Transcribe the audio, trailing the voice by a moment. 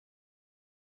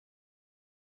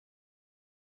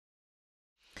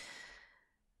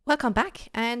Welcome back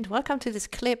and welcome to this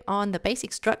clip on the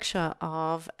basic structure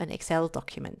of an Excel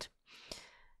document.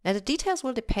 Now the details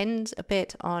will depend a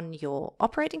bit on your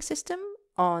operating system,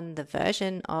 on the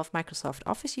version of Microsoft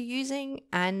Office you're using,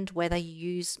 and whether you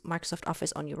use Microsoft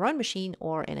Office on your own machine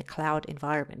or in a cloud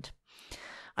environment.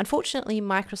 Unfortunately,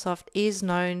 Microsoft is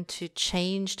known to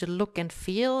change the look and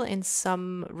feel in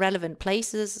some relevant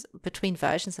places between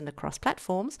versions and across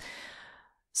platforms.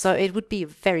 So it would be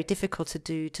very difficult to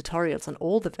do tutorials on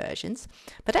all the versions,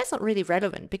 but that's not really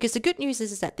relevant because the good news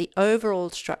is that the overall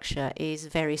structure is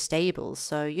very stable.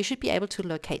 So you should be able to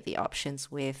locate the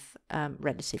options with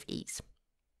relative ease.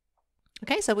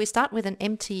 Okay, so we start with an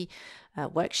empty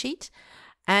worksheet,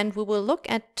 and we will look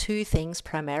at two things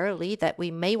primarily that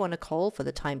we may want to call for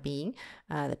the time being,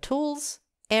 the tools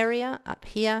area up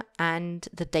here and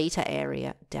the data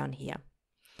area down here.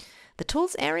 The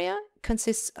tools area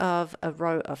consists of a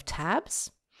row of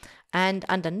tabs, and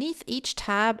underneath each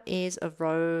tab is a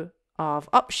row of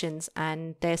options,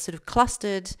 and they're sort of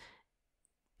clustered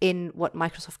in what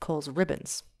Microsoft calls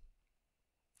ribbons.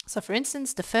 So for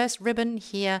instance, the first ribbon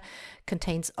here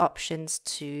contains options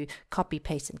to copy,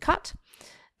 paste, and cut.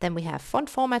 Then we have font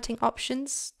formatting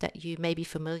options that you may be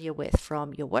familiar with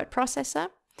from your word processor,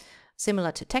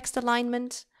 similar to text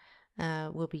alignment.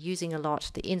 We'll be using a lot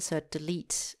the insert,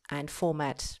 delete, and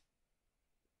format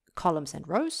columns and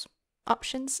rows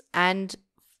options, and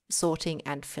sorting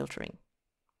and filtering.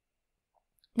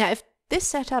 Now, if this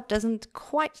setup doesn't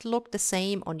quite look the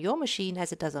same on your machine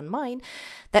as it does on mine,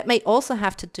 that may also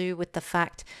have to do with the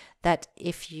fact that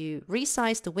if you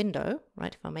resize the window,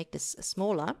 right, if I make this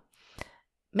smaller,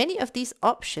 many of these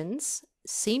options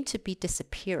seem to be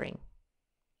disappearing.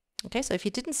 Okay, so if you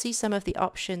didn't see some of the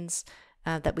options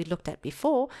that we looked at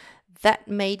before, that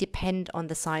may depend on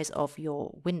the size of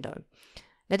your window.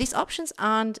 Now, these options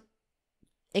aren't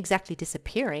exactly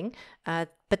disappearing,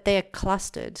 but they are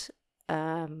clustered,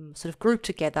 sort of grouped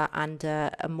together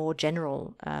under a more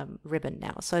general ribbon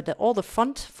now. So all the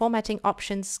font formatting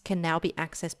options can now be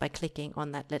accessed by clicking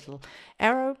on that little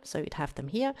arrow. So you'd have them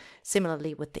here.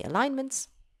 Similarly with the alignments.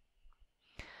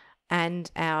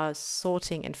 And our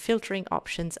sorting and filtering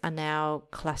options are now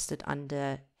clustered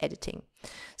under editing.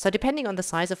 So depending on the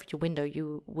size of your window,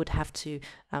 you would have to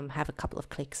have a couple of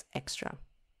clicks extra.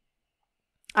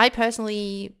 I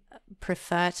personally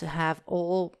prefer to have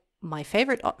all my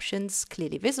favorite options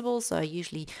clearly visible, so I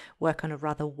usually work on a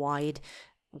rather wide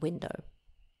window.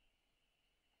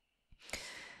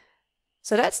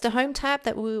 So that's the Home tab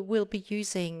that we will be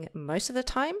using most of the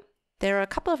time. There are a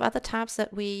couple of other tabs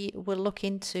that we will look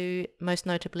into, most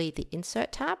notably the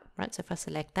Insert tab, right? So if I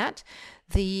select that,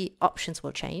 the options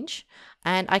will change,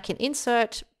 and I can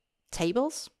insert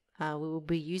tables. We will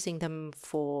be using them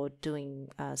for doing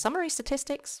summary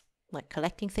statistics, like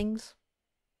collecting things,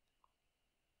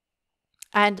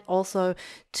 and also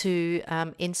to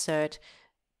insert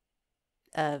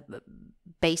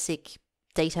basic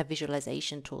data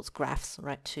visualization tools, graphs,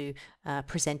 right, to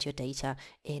present your data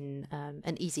in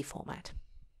an easy format.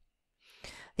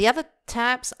 The other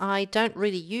tabs I don't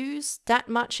really use that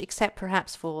much, except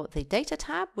perhaps for the data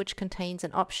tab, which contains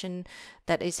an option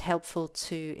that is helpful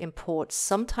to import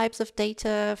some types of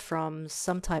data from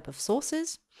some type of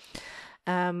sources.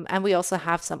 And we also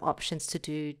have some options to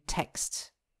do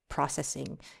text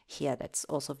processing here. That's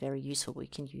also very useful. We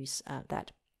can use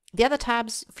that. The other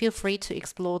tabs, feel free to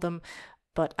explore them,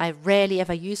 but I rarely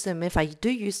ever use them. If I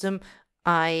do use them,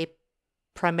 I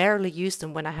primarily use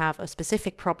them when I have a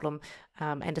specific problem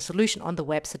and a solution on the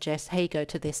web suggests, hey, go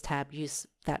to this tab, use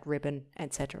that ribbon,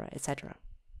 etc., etc.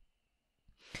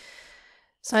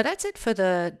 So that's it for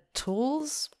the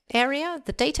tools area.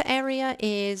 The data area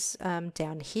is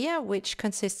down here, which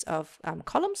consists of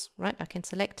columns, right? I can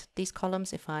select these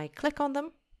columns if I click on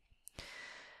them.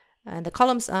 And the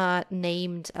columns are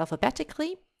named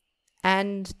alphabetically,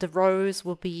 and the rows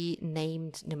will be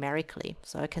named numerically.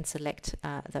 So I can select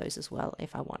those as well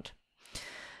if I want.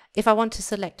 If I want to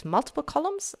select multiple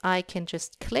columns, I can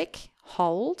just click,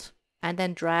 hold, and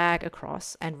then drag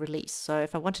across and release. So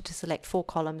if I wanted to select 4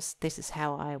 columns, this is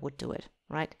how I would do it,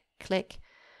 right? Click,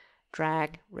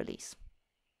 drag, release.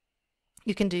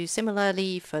 You can do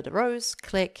similarly for the rows,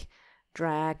 click,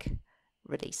 drag,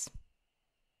 release.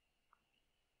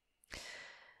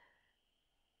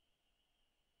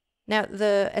 Now,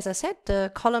 as I said,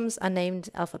 the columns are named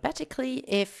alphabetically.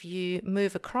 If you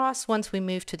move across, once we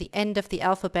move to the end of the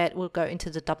alphabet, we'll go into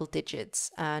the double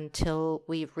digits until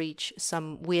we reach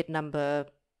some weird number,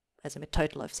 as a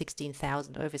total of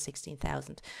 16,000, over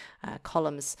 16,000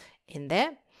 columns in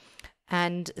there.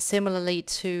 And similarly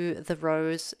to the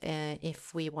rows,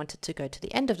 if we wanted to go to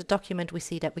the end of the document, we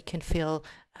see that we can fill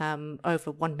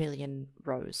over 1 million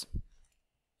rows.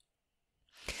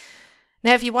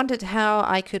 Now, if you wondered how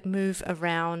I could move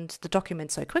around the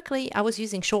document so quickly, I was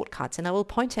using shortcuts, and I will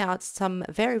point out some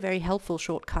very, very helpful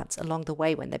shortcuts along the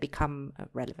way when they become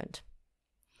relevant.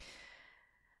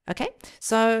 Okay,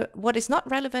 so what is not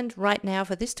relevant right now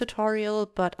for this tutorial,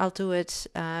 but I'll do it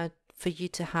for you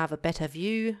to have a better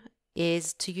view,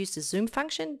 is to use the zoom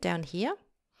function down here.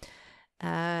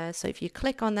 So if you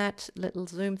click on that little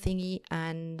zoom thingy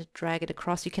and drag it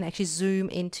across, you can actually zoom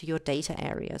into your data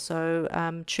area. So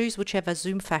choose whichever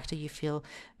zoom factor you feel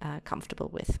comfortable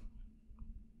with.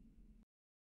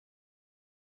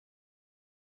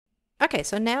 Okay,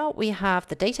 so now we have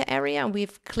the data area and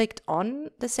we've clicked on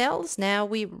the cells. Now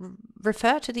we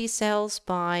refer to these cells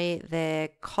by their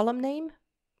column name.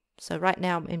 So right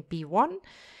now I'm in B1.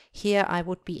 Here I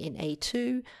would be in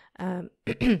A2.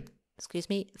 Excuse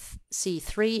me,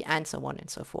 C3, and so on and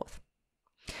so forth.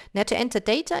 Now to enter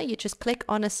data, you just click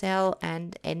on a cell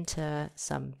and enter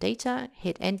some data,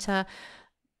 hit enter,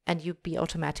 and you'll be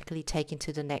automatically taken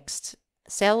to the next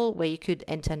cell where you could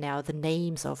enter now the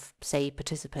names of, say,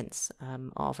 participants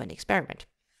of an experiment.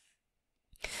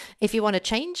 If you want to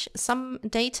change some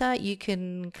data, you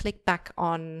can click back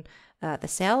on the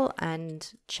cell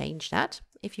and change that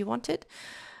if you wanted.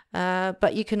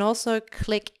 But you can also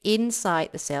click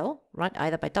inside the cell, right?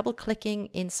 Either by double clicking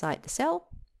inside the cell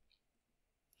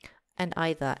and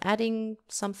either adding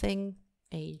something,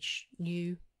 age,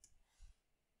 new,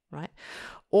 right?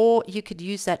 Or you could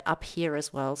use that up here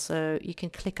as well. So you can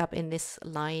click up in this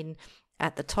line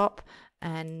at the top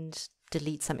and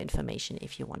delete some information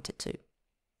if you wanted to.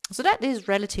 So that is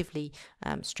relatively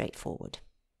straightforward.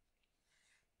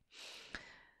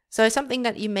 So something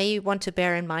that you may want to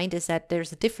bear in mind is that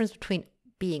there's a difference between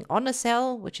being on a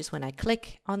cell, which is when I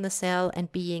click on the cell, and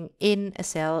being in a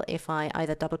cell if I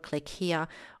either double click here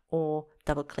or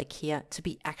double click here to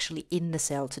be actually in the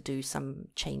cell to do some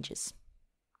changes.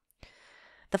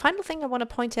 The final thing I want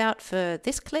to point out for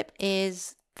this clip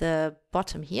is the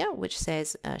bottom here, which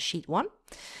says sheet 1.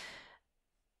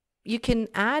 You can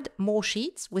add more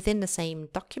sheets within the same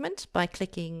document by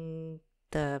clicking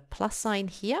the plus sign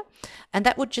here, and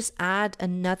that would just add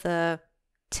another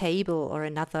table or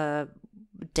another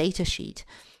data sheet,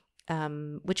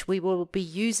 which we will be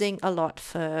using a lot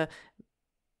for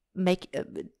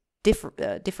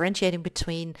differentiating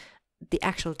between the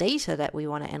actual data that we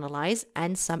want to analyze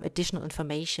and some additional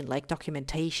information like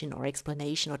documentation or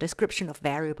explanation or description of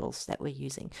variables that we're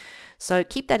using. So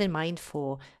keep that in mind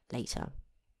for later.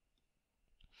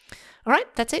 All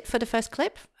right, that's it for the first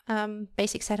clip.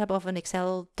 Basic setup of an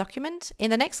Excel document. In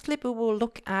the next clip, we will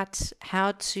look at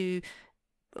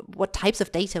what types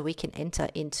of data we can enter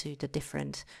into the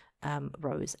different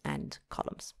rows and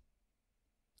columns.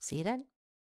 See you then.